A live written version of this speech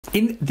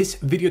In this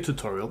video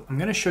tutorial, I'm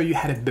going to show you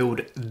how to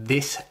build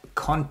this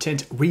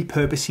content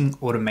repurposing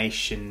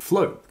automation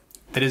flow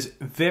that is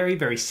very,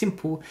 very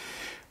simple,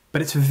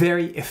 but it's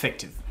very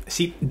effective.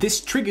 See,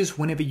 this triggers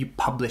whenever you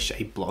publish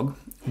a blog.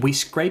 We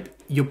scrape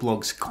your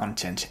blog's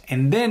content,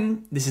 and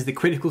then this is the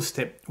critical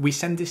step. We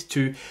send this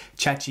to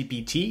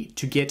ChatGPT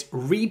to get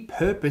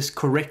repurposed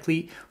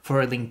correctly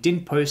for a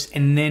LinkedIn post,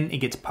 and then it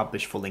gets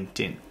published for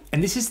LinkedIn.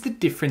 And this is the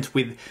difference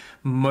with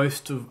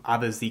most of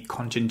others, the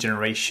content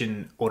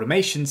generation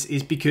automations,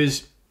 is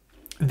because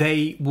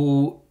they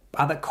will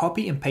either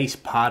copy and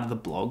paste part of the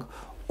blog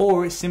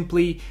or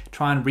simply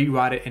try and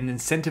rewrite it and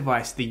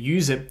incentivize the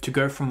user to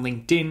go from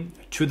LinkedIn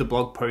to the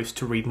blog post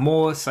to read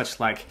more, such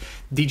like,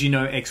 did you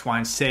know X, Y,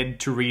 and Z?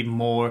 To read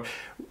more,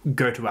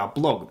 go to our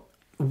blog,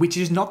 which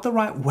is not the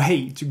right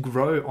way to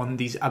grow on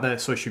these other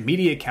social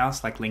media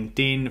accounts like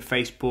LinkedIn,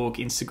 Facebook,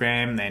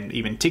 Instagram, and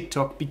even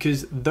TikTok,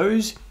 because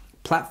those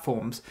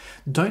platforms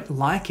don't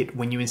like it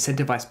when you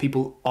incentivize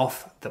people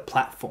off the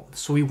platform.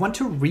 So we want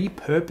to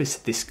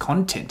repurpose this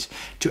content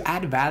to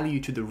add value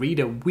to the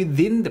reader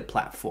within the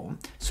platform.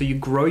 So you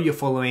grow your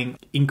following,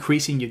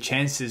 increasing your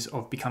chances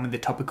of becoming the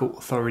topical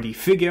authority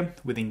figure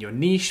within your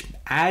niche,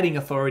 adding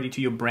authority to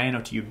your brand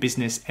or to your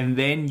business, and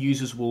then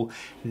users will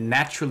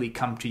naturally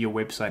come to your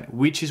website,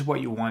 which is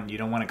what you want. You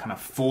don't want to kind of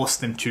force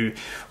them to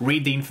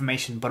read the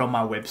information, but on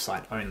my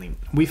website only.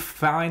 We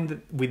find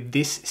that with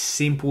this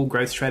simple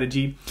growth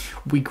strategy,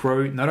 we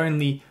grow not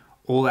only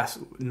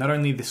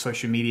the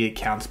social media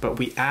accounts, but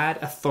we add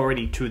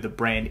authority to the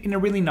brand in a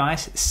really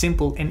nice,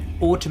 simple, and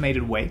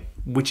automated way,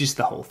 which is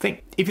the whole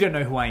thing. If you don't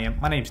know who I am,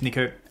 my name's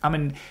Nico. I'm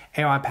an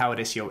AI-powered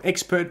SEO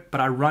expert,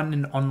 but I run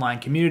an online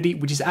community,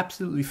 which is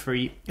absolutely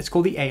free. It's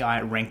called the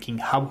AI Ranking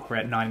Hub. We're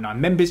at 99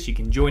 members. You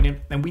can join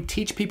it, and we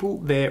teach people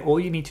there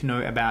all you need to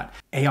know about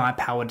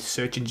AI-powered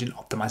search engine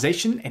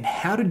optimization and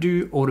how to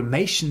do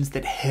automations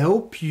that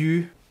help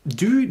you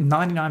do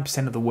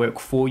 99% of the work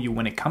for you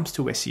when it comes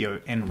to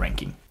SEO and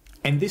ranking.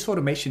 And this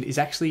automation is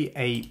actually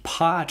a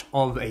part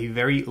of a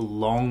very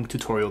long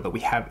tutorial that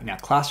we have in our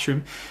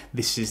classroom.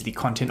 This is the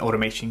content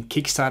automation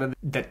Kickstarter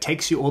that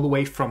takes you all the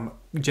way from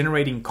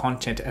generating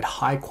content at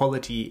high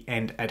quality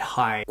and at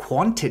high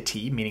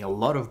quantity, meaning a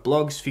lot of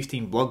blogs,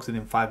 15 blogs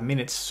within 5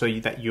 minutes, so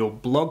that your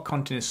blog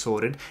content is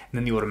sorted and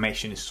then the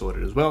automation is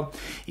sorted as well.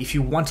 If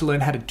you want to learn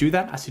how to do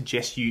that, I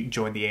suggest you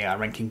join the AI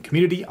Ranking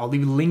community. I'll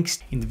leave links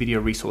in the video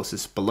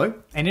resources below,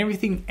 and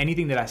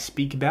anything that I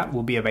speak about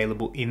will be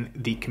available in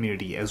the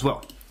community as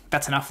well.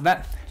 That's enough of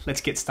that.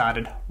 Let's get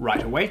started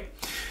right away.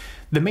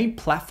 The main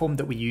platform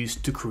that we use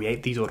to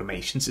create these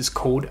automations is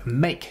called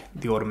Make,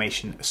 the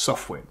automation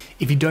software.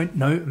 If you don't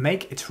know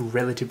Make, it's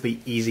relatively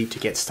easy to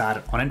get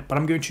started on it, but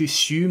I'm going to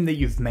assume that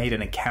you've made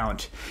an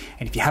account.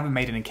 And if you haven't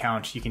made an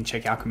account, you can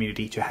check our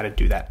community to how to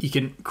do that. You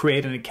can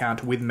create an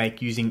account with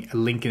Make using a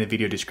link in the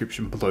video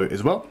description below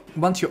as well.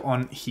 Once you're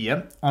on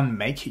here, on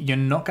Make, you're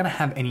not gonna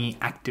have any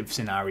active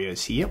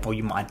scenarios here, or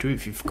you might do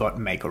if you've got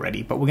Make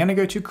already, but we're gonna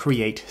go to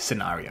Create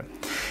Scenario.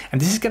 And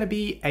this is gonna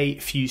be a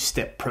few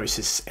step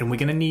process, and we're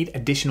gonna need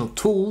additional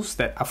tools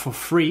that are for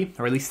free,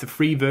 or at least the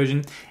free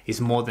version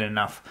is more than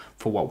enough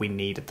for what we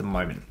need at the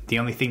moment. The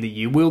only thing that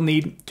you will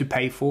need to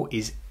pay for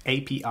is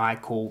API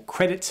call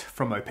credits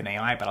from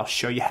OpenAI, but I'll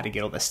show you how to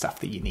get all the stuff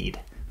that you need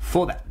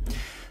for that.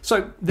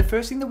 So the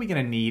first thing that we're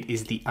going to need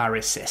is the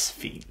RSS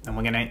feed, and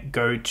we're going to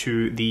go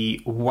to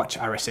the Watch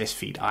RSS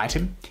feed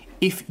item.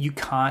 If you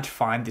can't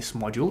find this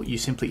module, you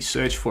simply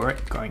search for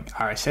it, going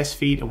RSS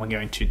feed, and we're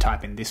going to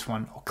type in this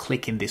one, or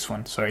click in this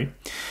one, sorry,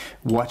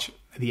 watch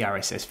the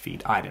RSS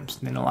feed items.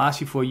 And then it'll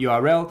ask you for a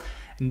URL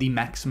and the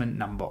maximum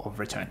number of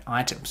return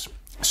items.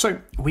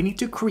 So we need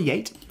to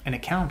create an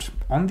account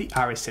on the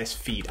RSS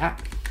feed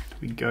app.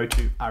 We go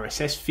to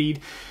RSS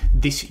feed,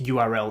 this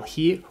URL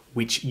here,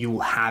 which you'll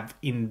have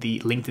in the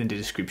link in the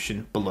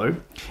description below.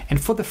 And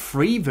for the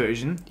free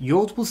version,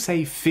 yours will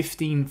say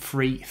 15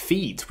 free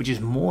feeds, which is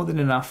more than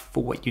enough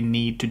for what you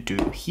need to do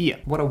here.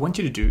 What I want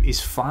you to do is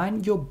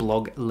find your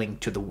blog link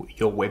to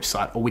your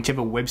website, or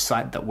whichever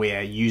website that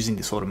we're using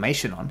this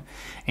automation on,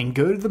 and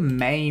go to the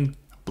main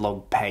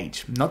blog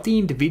page, not the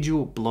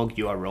individual blog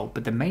URL,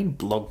 but the main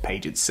blog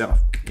page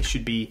itself. It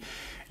should be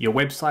your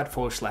website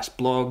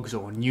 /blogs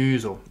or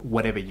news or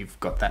whatever you've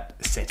got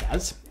that set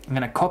as. I'm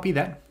going to copy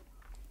that,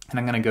 and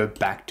I'm going to go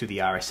back to the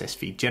RSS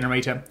feed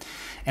generator,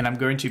 and I'm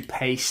going to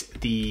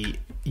paste the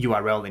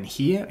URL in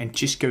here and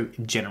just go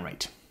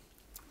generate.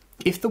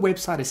 If the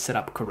website is set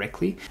up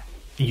correctly,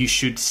 you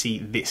should see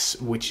this,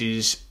 which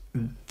is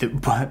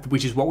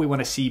what we want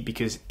to see,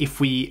 because if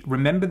we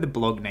remember the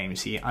blog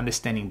names here,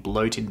 understanding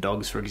bloating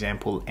dogs, for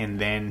example, and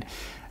then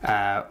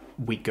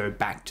we go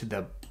back to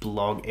the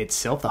blog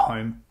itself, the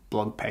home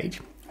blog page,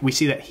 we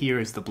see that here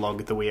is the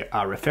blog that we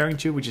are referring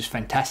to, which is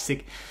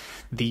fantastic.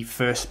 The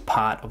first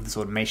part of this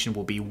automation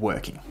will be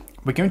working.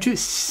 We're going to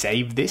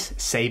save this,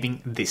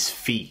 saving this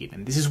feed,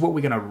 and this is what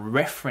we're going to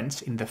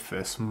reference in the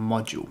first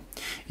module.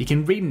 You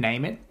can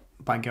rename it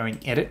by going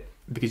edit,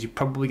 because you're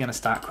probably going to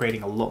start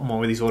creating a lot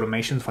more of these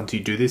automations once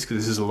you do this, because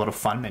this is a lot of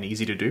fun and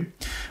easy to do.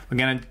 We're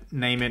going to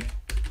name it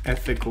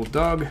ethical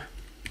dog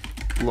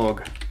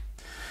blog.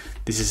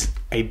 This is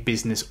a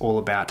business all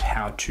about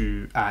how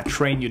to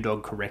train your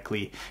dog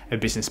correctly, a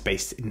business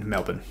based in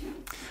Melbourne.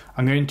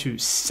 I'm going to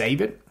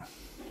save it.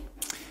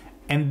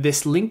 And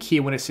this link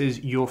here, when it says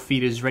your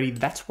feed is ready,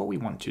 that's what we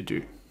want to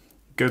do.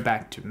 Go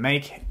back to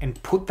make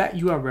and put that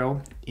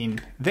URL in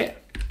there.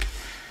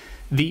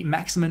 The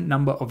maximum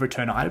number of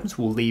return items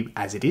we'll leave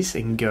as it is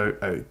and go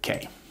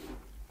OK.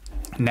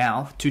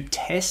 Now, to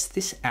test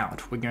this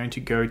out, we're going to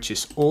go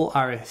to all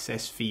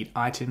RSS feed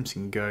items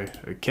and go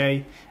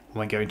OK.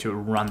 We're going to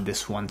run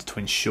this one to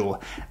ensure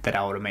that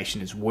our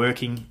automation is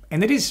working.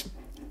 And it is.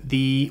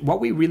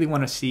 What we really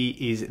want to see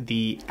is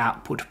the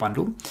output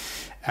bundle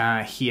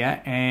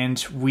here,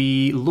 and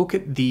we look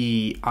at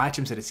the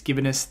items that it's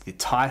given us, the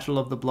title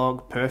of the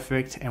blog,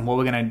 perfect. And what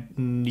we're going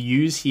to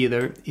use here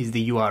though is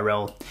the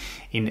URL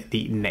in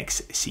the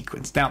next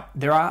sequence. Now,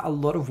 there are a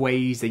lot of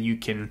ways that you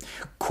can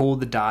call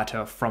the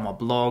data from a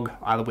blog,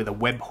 either with a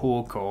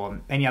webhook or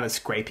any other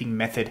scraping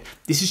method.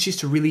 This is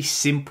just a really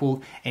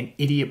simple and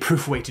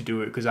idiot-proof way to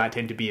do it, because I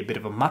tend to be a bit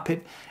of a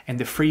muppet, and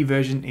the free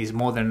version is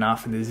more than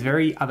enough, and there's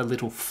very other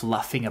little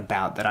fluffing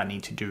about that I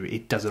need to do.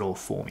 It does it all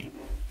for me.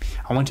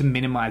 I want to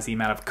minimize the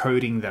amount of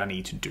coding that I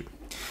need to do.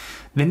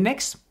 The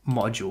next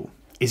module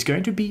is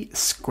going to be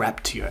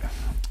Scraptoo.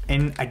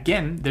 And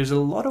again, there's a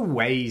lot of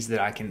ways that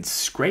I can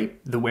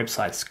scrape the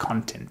website's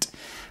content,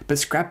 but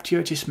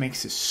Scraptoo just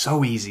makes it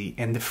so easy,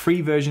 and the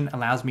free version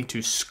allows me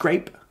to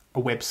scrape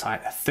a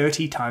website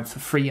 30 times for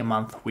free a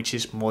month, which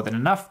is more than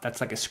enough.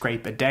 That's like a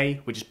scrape a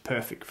day, which is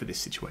perfect for this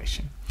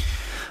situation.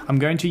 I'm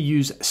going to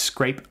use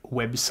scrape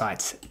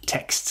websites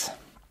text.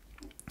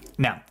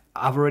 Now,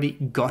 I've already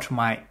got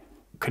my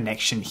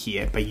connection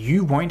here, but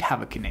you won't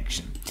have a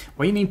connection.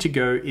 What you need to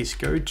go is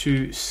go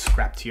to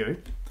Scraptoo,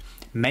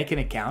 make an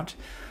account.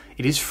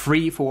 It is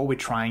free for what we're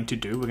trying to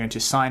do. We're going to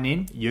sign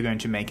in, you're going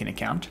to make an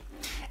account.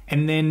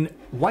 And then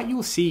what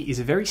you'll see is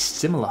a very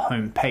similar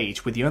home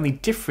page, where the only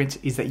difference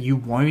is that you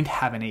won't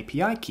have an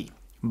API key,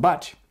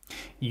 but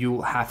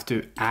you'll have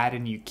to add a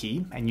new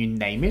key and you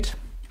name it.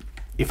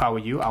 If I were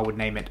you, I would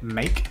name it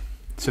make,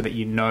 so that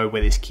you know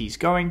where this key is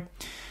going.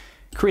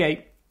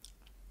 Create.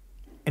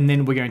 And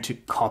then we're going to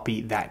copy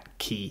that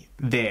key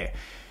there.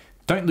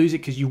 Don't lose it,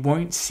 because you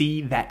won't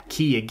see that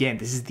key again.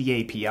 This is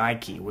the API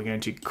key. We're going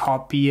to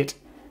copy it,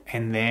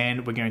 and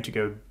then we're going to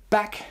go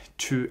back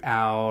to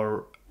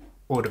our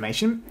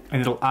automation, and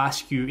it'll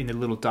ask you in the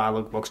little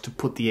dialog box to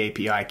put the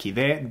API key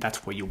there.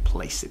 That's where you'll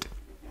place it.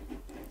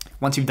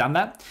 Once you've done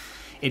that,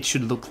 it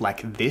should look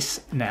like this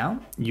now,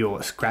 your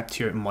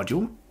Scraptoo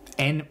module.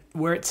 And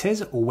where it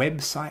says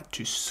website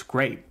to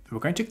scrape, we're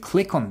going to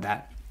click on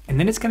that. And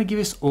then it's going to give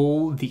us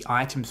all the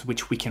items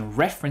which we can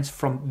reference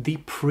from the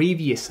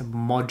previous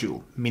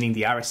module, meaning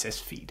the RSS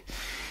feed.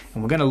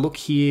 And we're going to look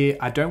here.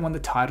 I don't want the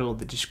title or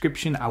the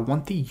description. I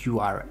want the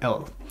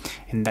URL.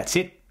 And that's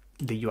it,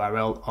 the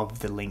URL of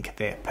the link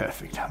there.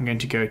 Perfect. I'm going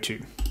to go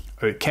to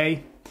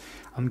OK.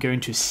 I'm going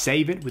to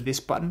save it with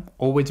this button.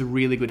 Always a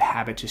really good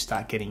habit to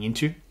start getting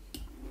into.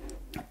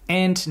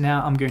 And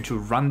now I'm going to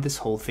run this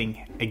whole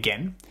thing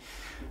again.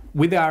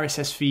 With the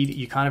RSS feed,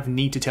 you kind of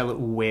need to tell it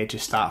where to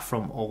start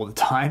from all the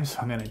time. So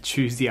I'm going to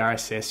choose the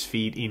RSS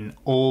feed in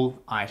all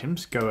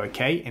items, go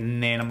OK,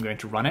 and then I'm going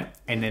to run it,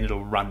 and then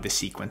it'll run the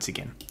sequence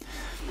again.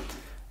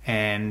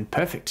 And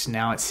perfect.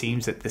 Now it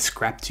seems that the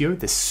Scraptoo,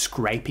 the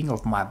scraping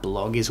of my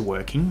blog, is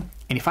working.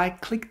 And if I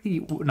click the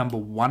number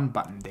 1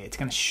 button there, it's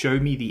going to show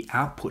me the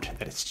output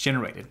that it's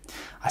generated.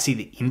 I see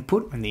the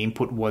input, and the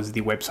input was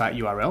the website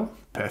URL.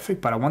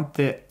 Perfect. But I want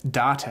the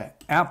data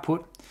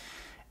output.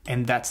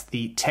 And that's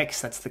the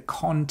text, that's the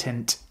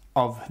content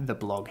of the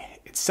blog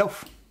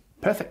itself.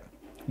 Perfect.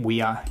 We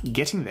are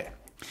getting there.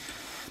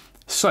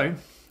 So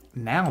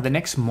now the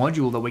next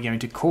module that we're going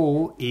to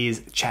call is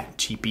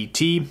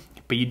ChatGPT,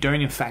 but you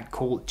don't in fact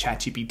call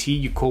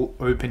ChatGPT, you call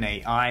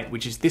OpenAI,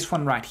 which is this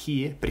one right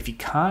here. But if you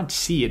can't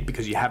see it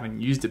because you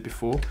haven't used it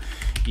before,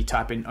 you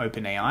type in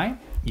OpenAI,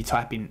 you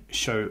type in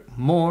show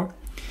more,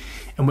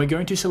 and we're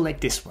going to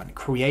select this one,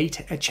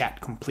 create a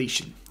chat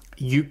completion.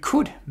 You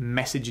could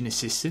message an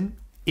assistant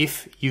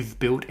if you've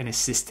built an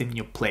assistant in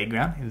your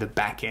playground in the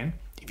back end.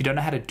 If you don't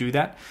know how to do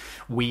that,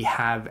 we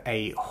have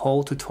a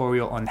whole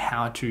tutorial on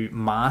how to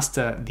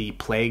master the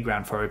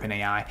playground for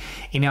OpenAI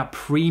in our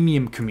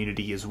premium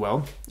community as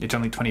well. It's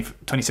only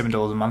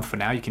 $27 a month for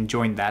now. You can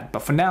join that.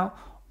 But for now,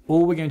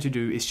 all we're going to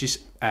do is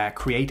just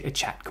create a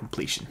chat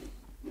completion.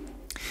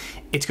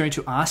 It's going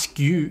to ask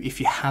you if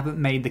you haven't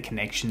made the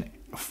connection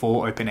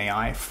for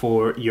OpenAI,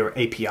 for your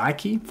API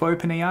key for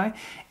OpenAI,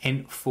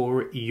 and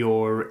for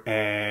your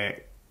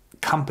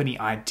company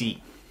ID.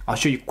 I'll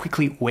show you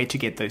quickly where to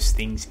get those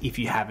things if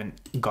you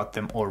haven't got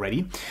them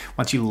already.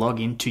 Once you log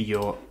into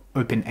your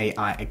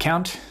OpenAI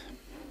account,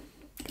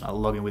 I'll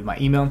log in with my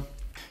email.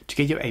 To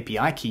get your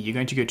API key, you're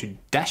going to go to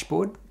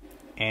Dashboard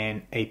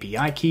and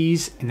API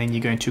keys, and then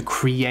you're going to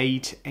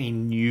create a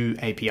new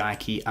API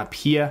key up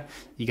here.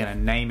 You're going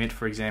to name it,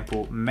 for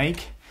example,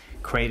 make,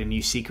 create a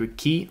new secret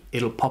key.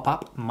 It'll pop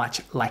up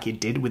much like it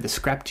did with the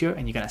Scraptoo,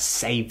 and you're going to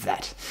save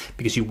that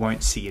because you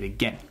won't see it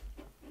again.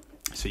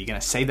 So you're going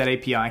to save that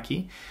API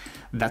key.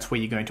 that's where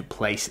you're going to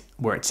place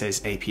where it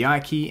says API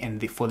key.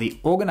 And for the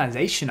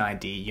organization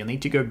ID, you'll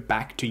need to go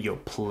back to your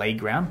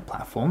Playground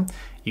platform.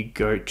 You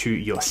go to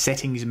your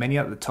settings menu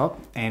at the top,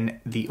 and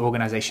the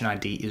organization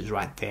ID is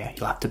right there.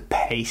 You'll have to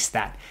paste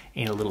that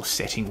in a little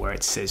setting where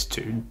it says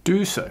to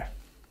do so.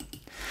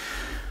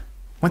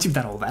 Once you've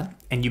done all that,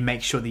 and you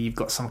make sure that you've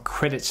got some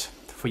credits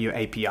for your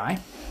API.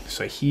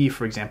 So here,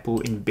 for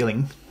example, in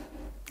billing,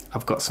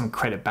 I've got some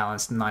credit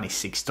balance,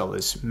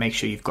 $96. Make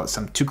sure you've got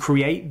some. To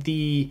create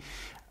the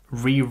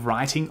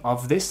rewriting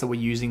of this that we're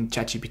using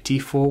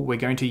ChatGPT for, we're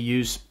going to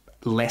use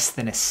less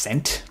than a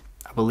cent,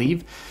 I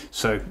believe.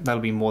 So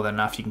that'll be more than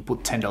enough. You can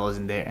put $10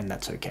 in there and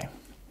that's okay.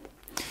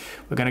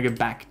 We're going to go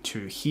back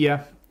to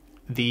here.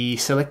 The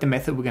selector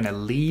method we're going to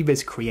leave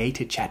as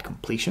created chat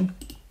completion.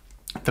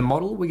 The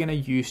model we're going to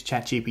use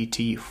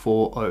ChatGPT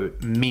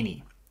 4o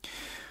Mini.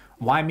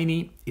 Why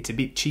Mini? It's a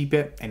bit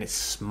cheaper and it's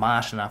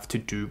smart enough to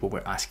do what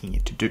we're asking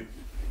it to do.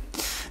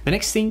 The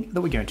next thing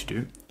that we're going to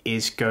do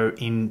is go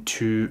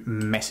into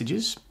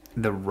messages.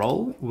 The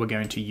role we're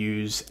going to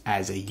use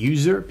as a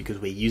user, because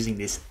we're using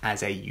this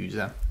as a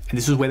user. And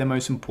this is where the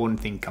most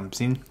important thing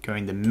comes in,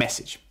 going the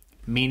message,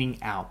 meaning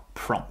our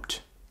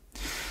prompt.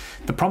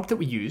 The prompt that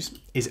we use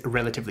is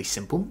relatively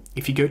simple.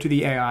 If you go to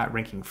the AI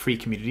Ranking Free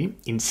community,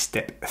 in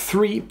step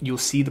 3, you'll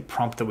see the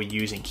prompt that we're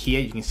using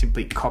here. You can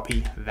simply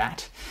copy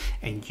that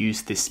and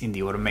use this in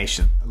the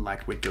automation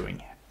like we're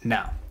doing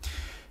now.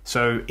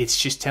 So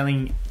it's just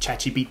telling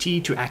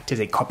ChatGPT to act as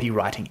a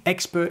copywriting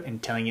expert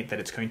and telling it that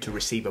it's going to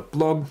receive a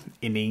blog.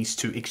 It needs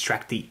to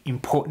extract the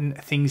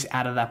important things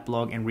out of that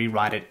blog and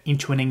rewrite it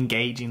into an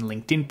engaging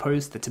LinkedIn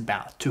post that's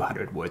about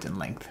 200 words in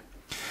length.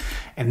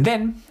 And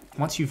then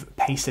once you've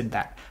pasted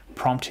that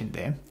prompt in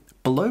there,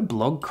 below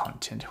blog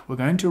content, we're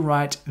going to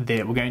write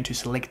there, we're going to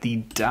select the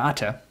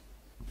data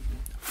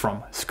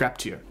from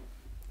Scraptoo.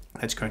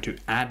 That's going to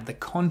add the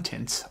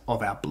contents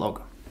of our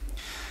blog.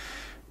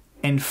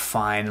 And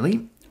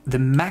finally, the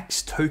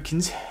max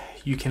tokens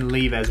you can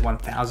leave as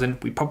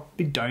 1,000. We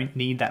probably don't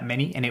need that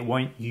many and it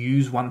won't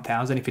use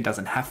 1,000 if it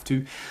doesn't have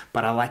to,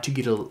 but I like to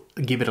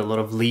give it a lot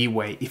of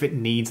leeway if it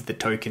needs the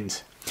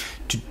tokens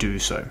to do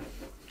so.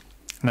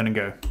 I'm gonna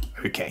go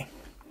okay.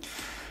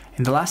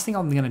 And the last thing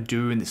I'm gonna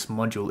do in this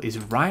module is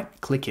right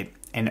click it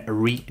and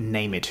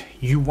rename it.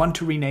 You want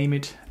to rename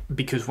it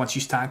because once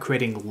you start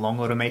creating long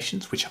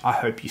automations, which I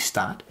hope you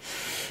start,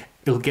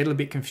 it'll get a little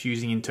bit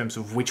confusing in terms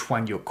of which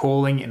one you're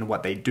calling and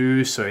what they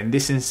do. So in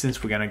this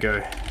instance, we're gonna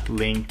go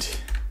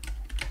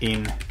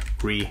LinkedIn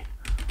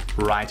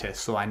rewriter.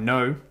 So I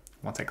know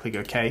once I click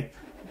OK,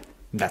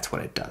 that's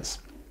what it does.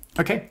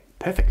 Okay,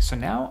 perfect. So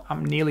now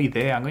I'm nearly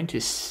there. I'm going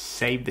to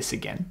save this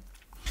again.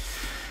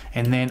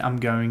 And then I'm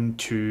going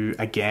to,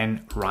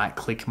 again, right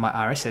click my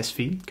RSS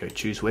feed, go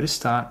choose where to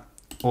start,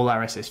 all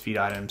RSS feed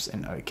items,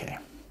 and OK.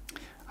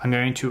 I'm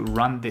going to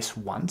run this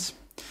once.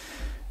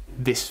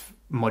 This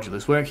module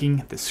is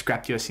working, the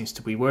Scraptoo seems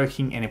to be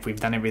working, and if we've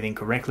done everything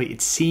correctly,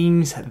 it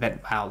seems that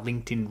our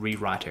LinkedIn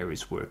rewriter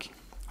is working.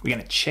 We're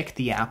going to check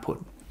the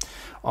output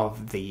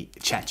of the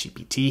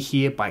ChatGPT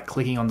here by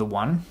clicking on the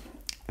one.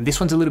 And this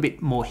one's a little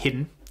bit more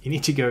hidden. You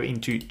need to go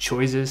into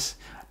choices,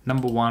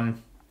 number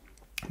 1,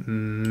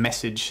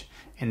 message,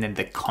 and then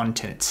the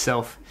content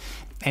itself.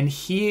 And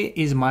here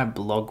is my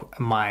blog,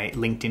 my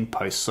LinkedIn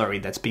post, sorry,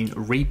 that's been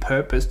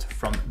repurposed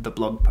from the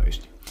blog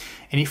post.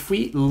 And if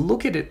we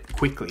look at it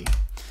quickly,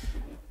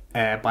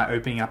 by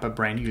opening up a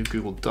brand new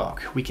Google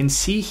Doc, we can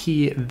see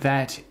here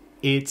that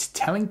it's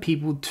telling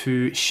people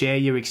to share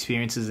your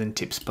experiences and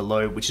tips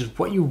below, which is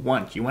what you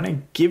want. You want to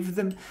give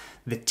them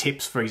the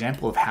tips, for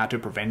example, of how to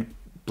prevent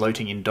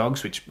bloating in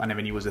dogs, which I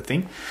never knew was a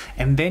thing.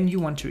 And then you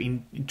want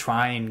to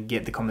try and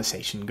get the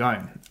conversation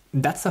going.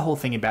 That's the whole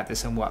thing about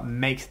this and what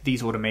makes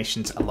these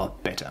automations a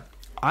lot better.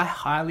 I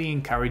highly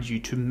encourage you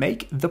to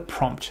make the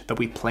prompt that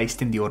we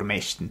placed in the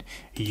automation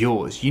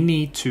yours. You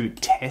need to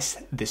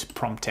test this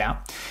prompt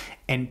out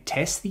and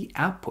test the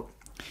output.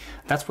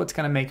 That's what's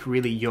going to make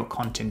really your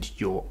content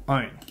your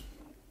own.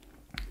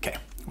 Okay,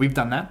 we've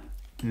done that.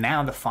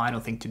 Now the final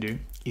thing to do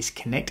is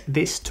connect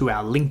this to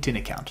our LinkedIn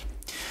account.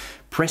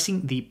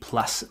 Pressing the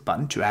plus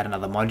button to add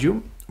another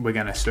module, we're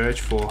going to search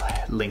for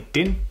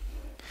LinkedIn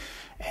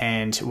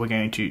and we're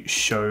going to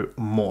show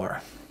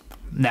more.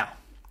 Now,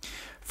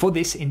 for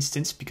this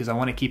instance, because I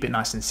want to keep it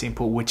nice and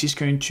simple, we're just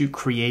going to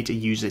create a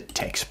user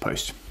text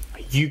post.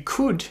 You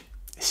could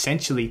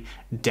essentially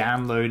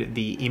download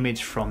the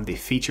image from the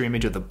feature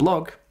image of the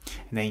blog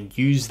and then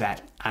use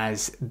that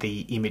as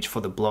the image for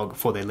the blog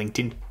for the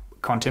LinkedIn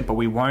content, but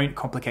we won't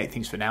complicate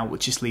things for now. We'll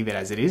just leave it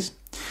as it is.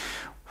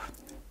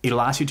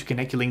 It'll ask you to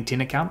connect your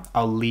LinkedIn account.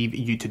 I'll leave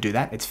you to do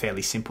that. It's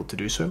fairly simple to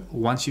do so.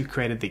 Once you've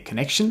created the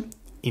connection,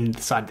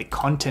 inside the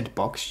content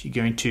box, you're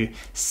going to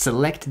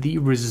select the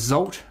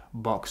result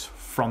box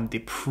from the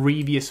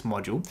previous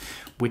module,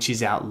 which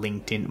is our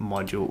LinkedIn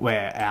module,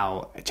 where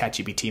our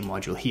ChatGPT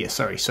module here,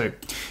 sorry. So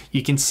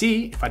you can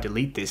see if I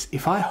delete this,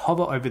 if I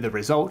hover over the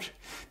result,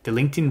 the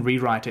LinkedIn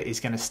rewriter is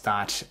going to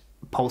start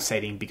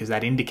pulsating because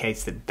that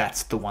indicates that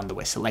that's the one that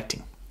we're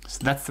selecting.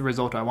 So that's the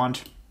result I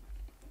want.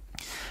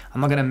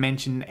 I'm not going to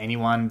mention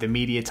anyone. The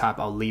media type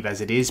I'll leave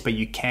as it is, but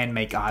you can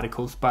make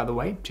articles, by the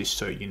way, just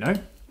so you know.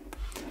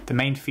 The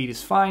main feed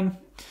is fine.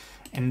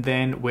 And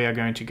then we are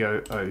going to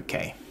go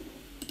OK.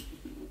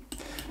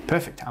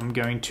 Perfect. I'm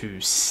going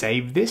to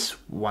save this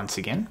once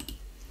again.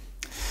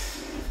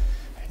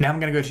 Now I'm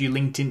going to go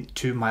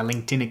to my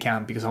LinkedIn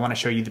account because I want to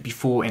show you the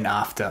before and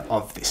after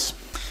of this.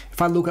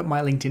 If I look at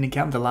my LinkedIn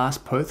account, the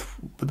last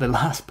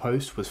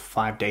post was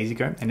 5 days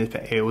ago, and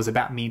it was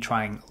about me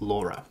trying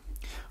LoRa.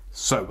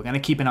 So we're going to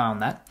keep an eye on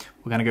that.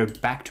 We're going to go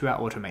back to our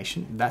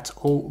automation. That's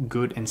all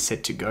good and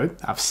set to go.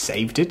 I've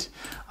saved it.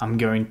 I'm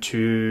going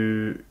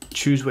to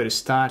choose where to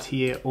start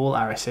here, all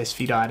RSS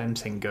feed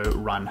items, and go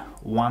run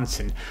once.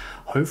 And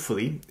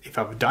hopefully, if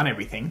I've done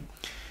everything,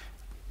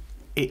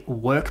 it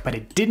worked, but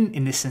it didn't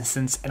in this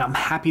instance. And I'm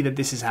happy that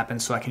this has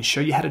happened so I can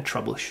show you how to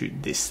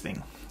troubleshoot this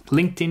thing.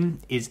 LinkedIn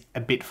is a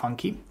bit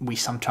funky. We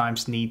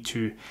sometimes need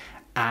to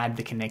add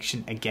the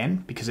connection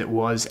again because it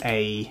was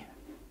a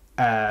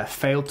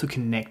failed to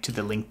connect to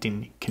the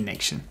LinkedIn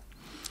connection.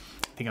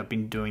 I think I've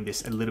been doing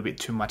this a little bit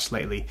too much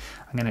lately.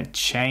 I'm going to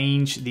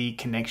change the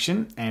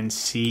connection and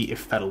see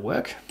if that'll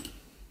work.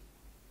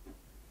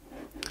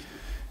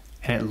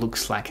 And it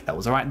looks like that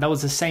was all right. That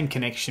was the same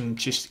connection,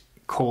 just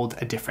called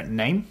a different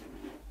name.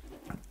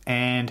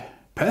 And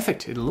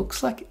perfect. It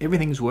looks like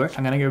everything's worked.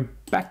 I'm going to go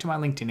back to my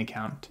LinkedIn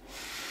account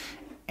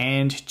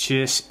and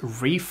just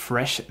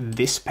refresh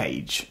this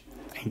page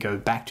and go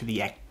back to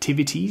the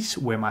activities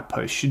where my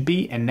post should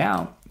be. And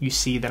now you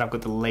see that I've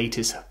got the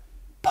latest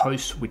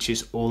post, which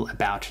is all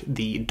about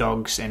the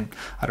dogs. And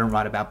I don't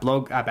write about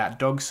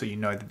dogs, so you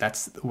know that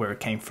that's where it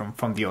came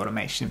from the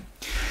automation.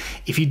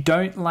 If you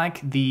don't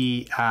like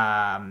the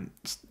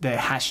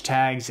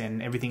hashtags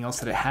and everything else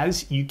that it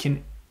has, you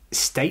can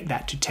state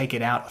that to take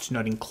it out or to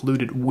not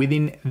include it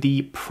within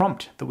the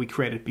prompt that we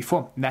created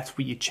before. That's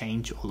where you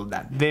change all of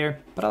that there.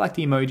 But I like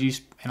the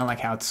emojis and I like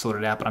how it's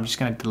sorted out, but I'm just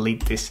going to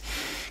delete this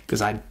because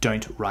I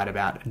don't write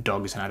about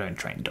dogs and I don't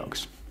train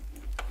dogs.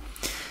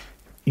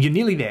 You're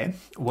nearly there.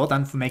 Well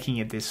done for making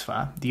it this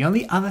far. The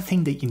only other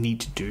thing that you need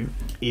to do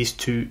is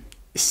to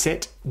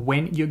set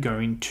when you're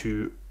going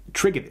to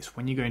trigger this,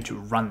 when you're going to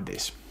run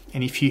this.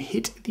 And if you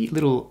hit the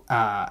little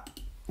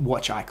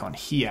watch icon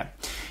here,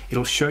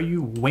 it'll show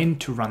you when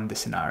to run the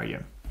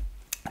scenario.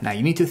 Now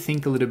you need to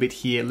think a little bit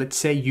here. Let's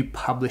say you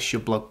publish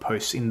your blog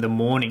posts in the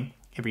morning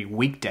every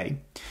weekday.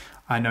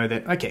 I know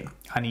that, okay,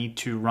 I need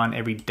to run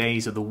every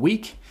days of the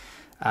week.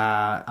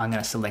 I'm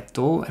going to select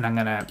all and I'm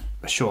going to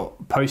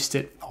post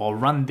it or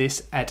run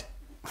this at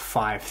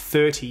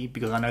 5:30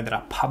 because I know that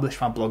I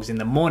publish my blogs in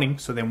the morning.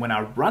 So then when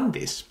I run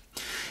this,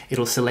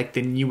 it'll select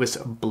the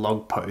newest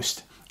blog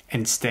post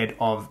instead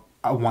of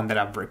one that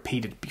I've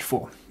repeated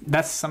before.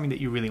 That's something that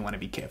you really want to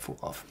be careful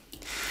of.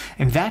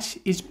 And that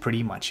is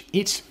pretty much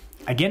it.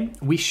 Again,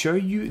 we show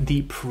you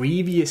the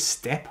previous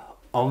step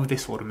of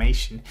this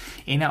automation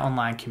in our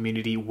online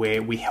community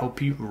where we help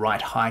you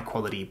write high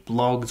quality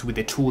blogs with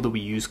a tool that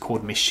we use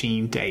called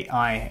Machined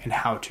AI and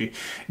how to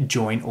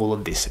join all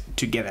of this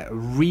together.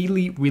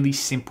 Really, really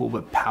simple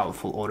but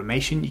powerful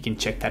automation. You can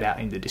check that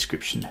out in the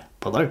description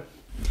below.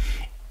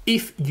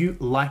 If you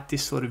like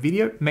this sort of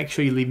video, make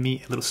sure you leave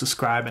me a little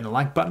subscribe and a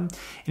like button.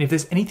 And if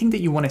there's anything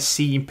that you want to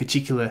see in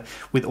particular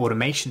with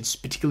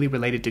automations, particularly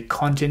related to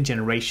content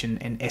generation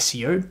and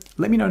SEO,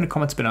 let me know in the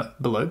comments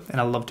below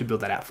and I'd love to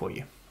build that out for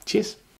you. Cheers.